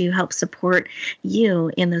way to help support you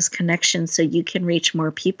in those connections so you can reach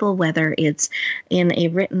more people, whether it's in a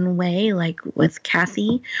written way like with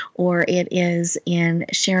Kathy, or it is in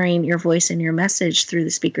sharing your voice and your message through the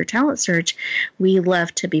Speaker Talent Search, we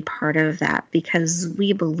love to be part of that because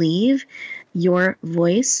we believe your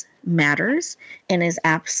voice matters and is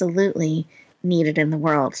absolutely needed in the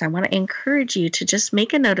world. So I want to encourage you to just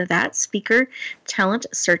make a note of that,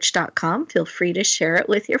 speakertalentsearch.com. Feel free to share it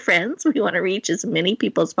with your friends. We want to reach as many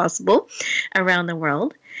people as possible around the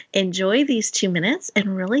world. Enjoy these 2 minutes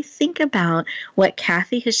and really think about what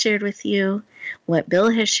Kathy has shared with you, what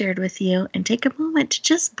Bill has shared with you, and take a moment to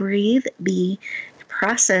just breathe, be,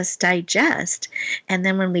 process, digest, and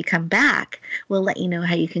then when we come back, we'll let you know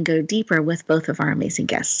how you can go deeper with both of our amazing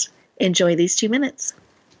guests. Enjoy these 2 minutes.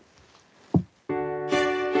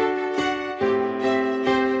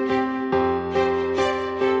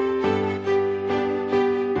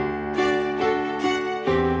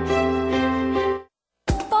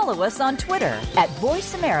 follow us on Twitter at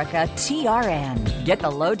VoiceAmericaTRN. Get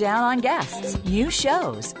the lowdown on guests, new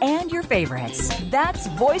shows, and your favorites. That's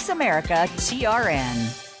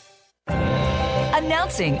VoiceAmericaTRN.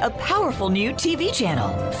 Announcing a powerful new TV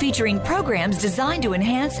channel featuring programs designed to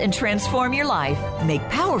enhance and transform your life. Make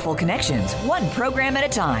powerful connections, one program at a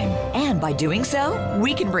time. And by doing so,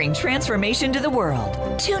 we can bring transformation to the world.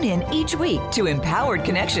 Tune in each week to Empowered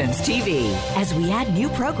Connections TV as we add new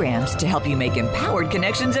programs to help you make empowered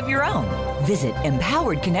connections of your own. Visit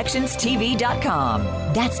EmpoweredConnectionsTV.com.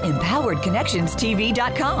 That's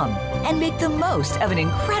EmpoweredConnectionsTV.com. And make the most of an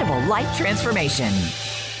incredible life transformation.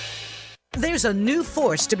 There's a new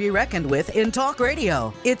force to be reckoned with in talk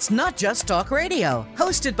radio. It's Not Just Talk Radio,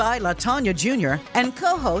 hosted by LaTanya Jr. and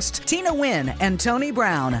co-hosts Tina Wynn and Tony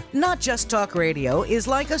Brown. Not Just Talk Radio is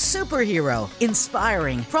like a superhero,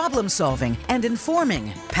 inspiring, problem-solving, and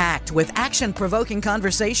informing, packed with action-provoking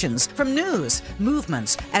conversations from news,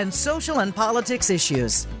 movements, and social and politics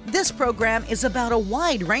issues. This program is about a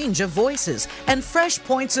wide range of voices and fresh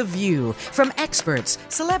points of view from experts,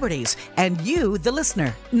 celebrities, and you, the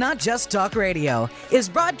listener. Not Just Talk Radio is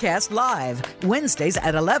broadcast live Wednesdays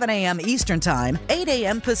at 11 a.m. Eastern Time, 8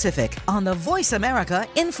 a.m. Pacific on the Voice America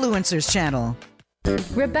Influencers Channel.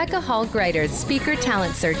 Rebecca Hall Greider's Speaker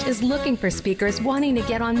Talent Search is looking for speakers wanting to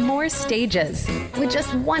get on more stages. With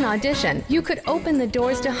just one audition, you could open the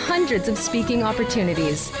doors to hundreds of speaking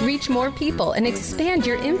opportunities, reach more people, and expand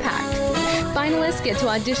your impact. Finalists get to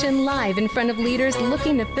audition live in front of leaders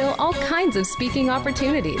looking to fill all kinds of speaking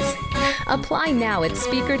opportunities. Apply now at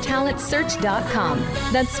SpeakerTalentSearch.com.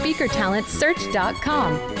 That's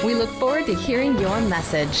SpeakerTalentSearch.com. We look forward to hearing your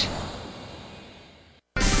message.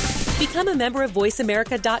 Become a member of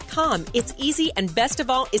VoiceAmerica.com. It's easy, and best of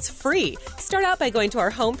all, it's free. Start out by going to our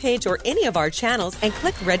homepage or any of our channels and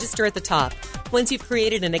click Register at the top. Once you've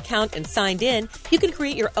created an account and signed in, you can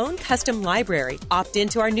create your own custom library, opt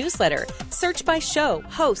into our newsletter, search by show,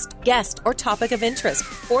 host, guest, or topic of interest,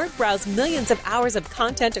 or browse millions of hours of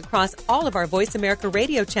content across all of our Voice America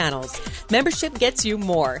radio channels. Membership gets you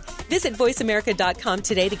more. Visit VoiceAmerica.com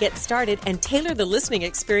today to get started and tailor the listening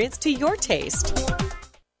experience to your taste.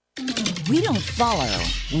 We don't follow,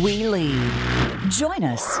 we lead. Join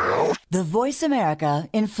us, the Voice America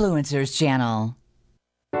Influencers Channel.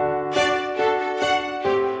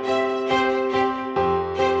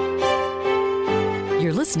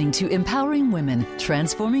 You're listening to Empowering Women,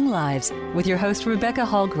 Transforming Lives with your host, Rebecca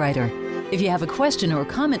Hall Greider. If you have a question or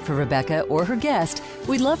comment for Rebecca or her guest,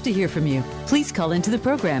 we'd love to hear from you. Please call into the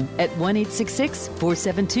program at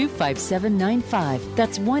 1-866-472-5795.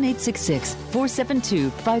 That's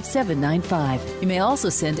 1-866-472-5795. You may also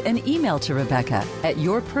send an email to Rebecca at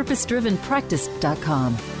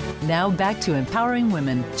yourpurposedrivenpractice.com. Now back to Empowering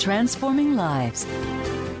Women, Transforming Lives.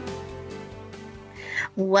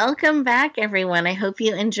 Welcome back, everyone. I hope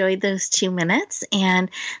you enjoyed those 2 minutes and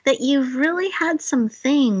that you've really had some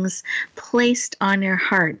things placed on your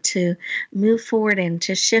heart to move forward in,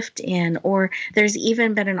 to shift in, or there's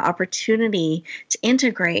even been an opportunity to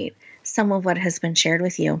integrate some of what has been shared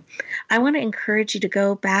with you. I want to encourage you to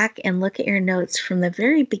go back and look at your notes from the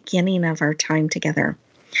very beginning of our time together,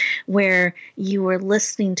 where you were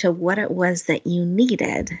listening to what it was that you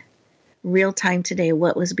needed real time today,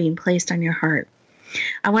 what was being placed on your heart.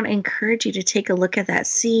 I want to encourage you to take a look at that,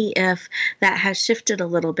 see if that has shifted a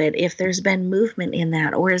little bit, if there's been movement in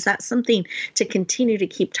that, or is that something to continue to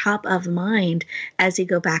keep top of mind as you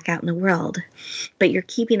go back out in the world. But you're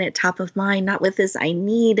keeping it top of mind, not with this I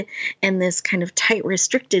need and this kind of tight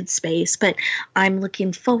restricted space, but I'm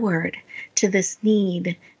looking forward to this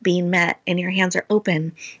need being met, and your hands are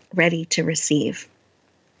open, ready to receive.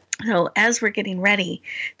 So as we're getting ready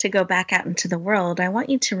to go back out into the world, I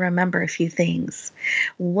want you to remember a few things.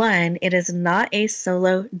 One, it is not a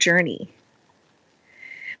solo journey.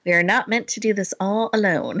 We are not meant to do this all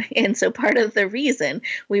alone. And so part of the reason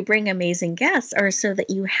we bring amazing guests are so that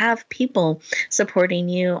you have people supporting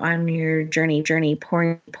you on your journey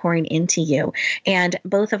pouring into you. And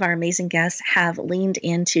both of our amazing guests have leaned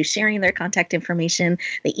into sharing their contact information.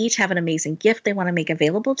 They each have an amazing gift they want to make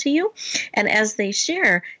available to you. And as they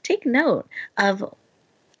share, take note of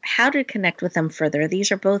how to connect with them further.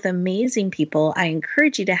 These are both amazing people. I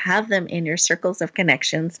encourage you to have them in your circles of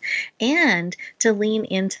connections and to lean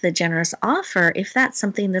into the generous offer if that's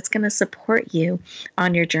something that's going to support you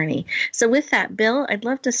on your journey. So with that, Bill, I'd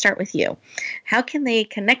love to start with you. How can they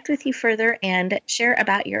connect with you further and share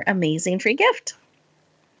about your amazing free gift?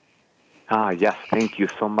 Yes, thank you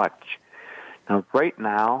so much. Now, right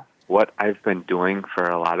now, what I've been doing for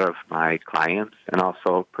a lot of my clients and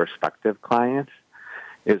also prospective clients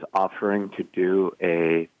is offering to do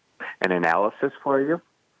an analysis for you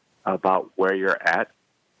about where you're at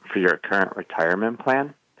for your current retirement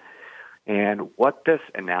plan. And what this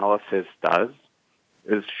analysis does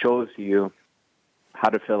is shows you how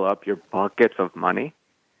to fill up your buckets of money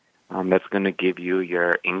that's going to give you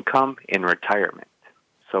your income in retirement.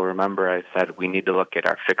 So remember I said we need to look at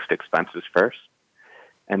our fixed expenses first,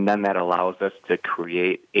 and then that allows us to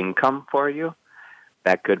create income for you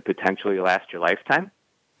that could potentially last your lifetime,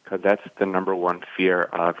 because that's the number one fear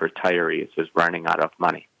of retirees is running out of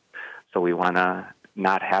money. So we want to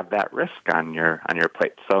not have that risk on your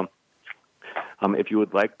plate. So if you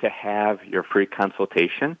would like to have your free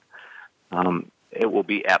consultation, it will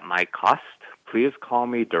be at my cost. Please call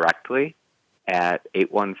me directly at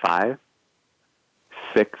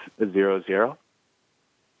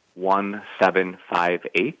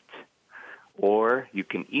 815-600-1758, or you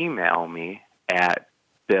can email me at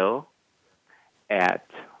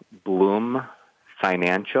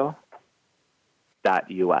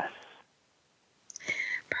bill@bloomfinancial.us.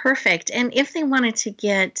 Perfect. And if they wanted to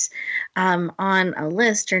get on a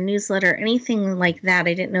list or newsletter, anything like that,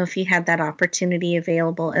 I didn't know if you had that opportunity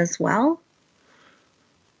available as well.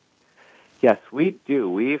 Yes, we do.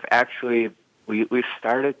 We've actually we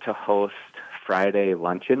started to host Friday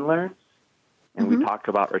Lunch and Learns, and we talk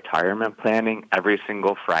about retirement planning every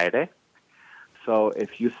single Friday. So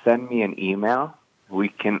if you send me an email, we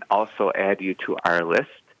can also add you to our list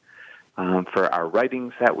for our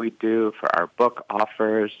writings that we do, for our book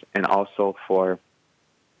offers, and also for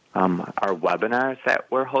our webinars that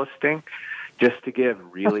we're hosting, just to give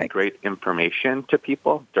really great information to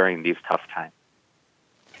people during these tough times.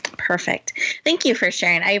 Perfect. Thank you for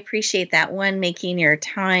sharing. I appreciate that. One, making your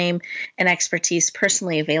time and expertise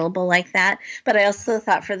personally available like that. But I also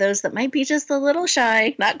thought for those that might be just a little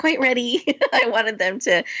shy, not quite ready, I wanted them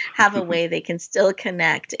to have a way they can still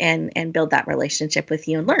connect and build that relationship with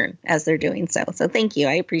you and learn as they're doing so. So thank you.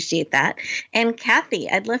 I appreciate that. And Kathy,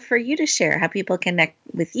 I'd love for you to share how people connect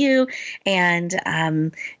with you and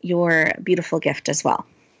your beautiful gift as well.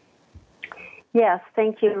 Yes.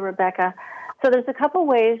 Thank you, Rebecca. So there's a couple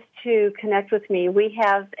ways to connect with me. We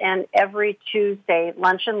have an every Tuesday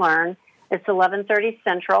Lunch and Learn. It's 11:30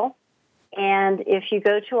 Central. And if you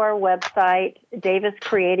go to our website,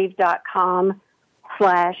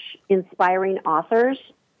 daviscreative.com/inspiring authors,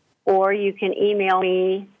 or you can email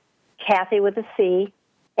me, Kathy with a C,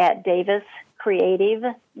 at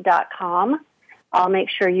daviscreative.com. I'll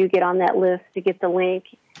make sure you get on that list to get the link.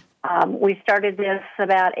 We started this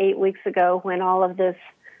about 8 weeks ago when all of this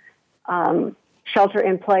shelter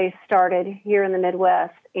in place started here in the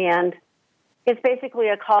Midwest, and it's basically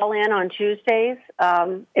a call-in on Tuesdays.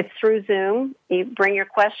 It's through Zoom. You bring your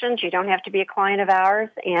questions. You don't have to be a client of ours,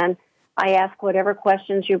 and I ask whatever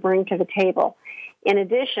questions you bring to the table. In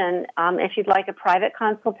addition, if you'd like a private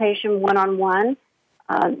consultation one-on-one,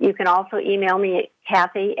 you can also email me at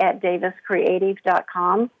Kathy at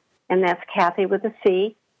daviscreative.com, and that's Kathy with a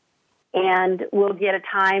C. And we'll get a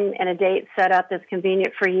time and a date set up that's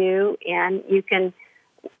convenient for you, and you can,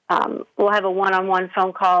 we'll have a one-on-one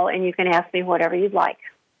phone call, and you can ask me whatever you'd like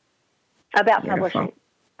about publishing.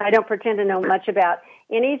 I don't pretend to know much about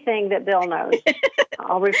anything that Bill knows.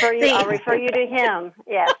 I'll refer you to him.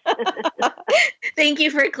 Yes. Thank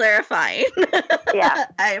you for clarifying. Yeah.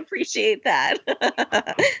 I appreciate that.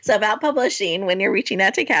 So about publishing when you're reaching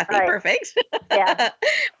out to Kathy. Right. Perfect. Yeah.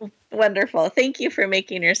 Wonderful. Thank you for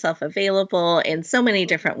making yourself available in so many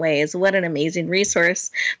different ways. What an amazing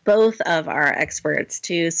resource, both of our experts,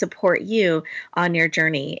 to support you on your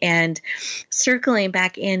journey. And circling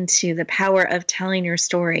back into the power of telling your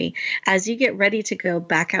story, as you get ready to go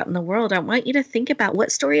back out in the world, I want you to think about,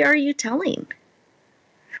 what story are you telling?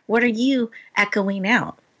 What are you echoing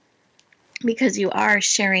out? Because you are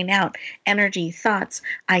sharing out energy, thoughts,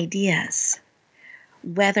 ideas,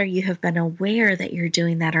 whether you have been aware that you're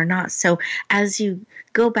doing that or not. So as you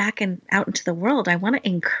go back and out into the world, I want to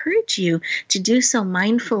encourage you to do so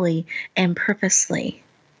mindfully and purposely,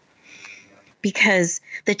 because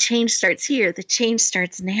the change starts here. The change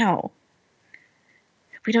starts now.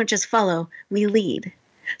 We don't just follow, we lead.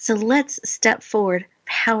 So let's step forward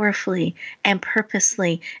powerfully and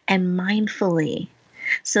purposely and mindfully,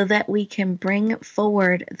 so that we can bring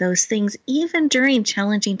forward those things, even during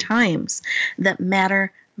challenging times, that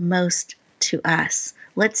matter most to us.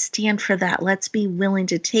 Let's stand for that. Let's be willing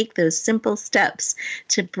to take those simple steps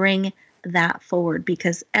to bring that forward,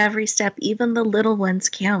 because every step, even the little ones,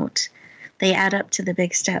 count. They add up to the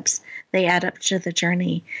big steps. They add up to the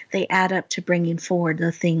journey. They add up to bringing forward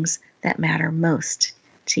the things that matter most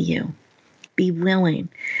to you. Be willing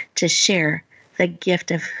to share the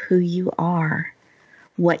gift of who you are,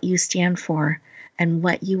 what you stand for, and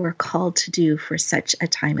what you are called to do for such a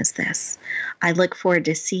time as this. I look forward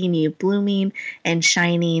to seeing you blooming and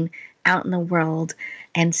shining out in the world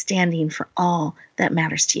and standing for all that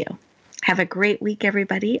matters to you. Have a great week,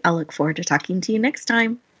 everybody. I'll look forward to talking to you next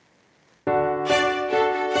time.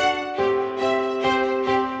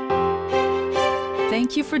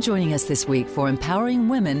 Thank you for joining us this week for Empowering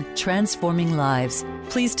Women, Transforming Lives.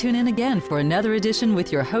 Please tune in again for another edition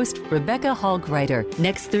with your host, Rebecca Hall-Gruyter,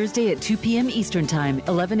 next Thursday at 2 p.m. Eastern Time,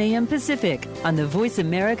 11 a.m. Pacific, on the Voice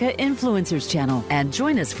America Influencers channel. And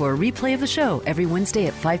join us for a replay of the show every Wednesday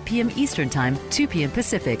at 5 p.m. Eastern Time, 2 p.m.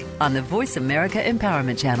 Pacific, on the Voice America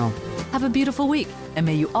Empowerment channel. Have a beautiful week, and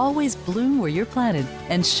may you always bloom where you're planted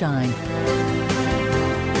and shine.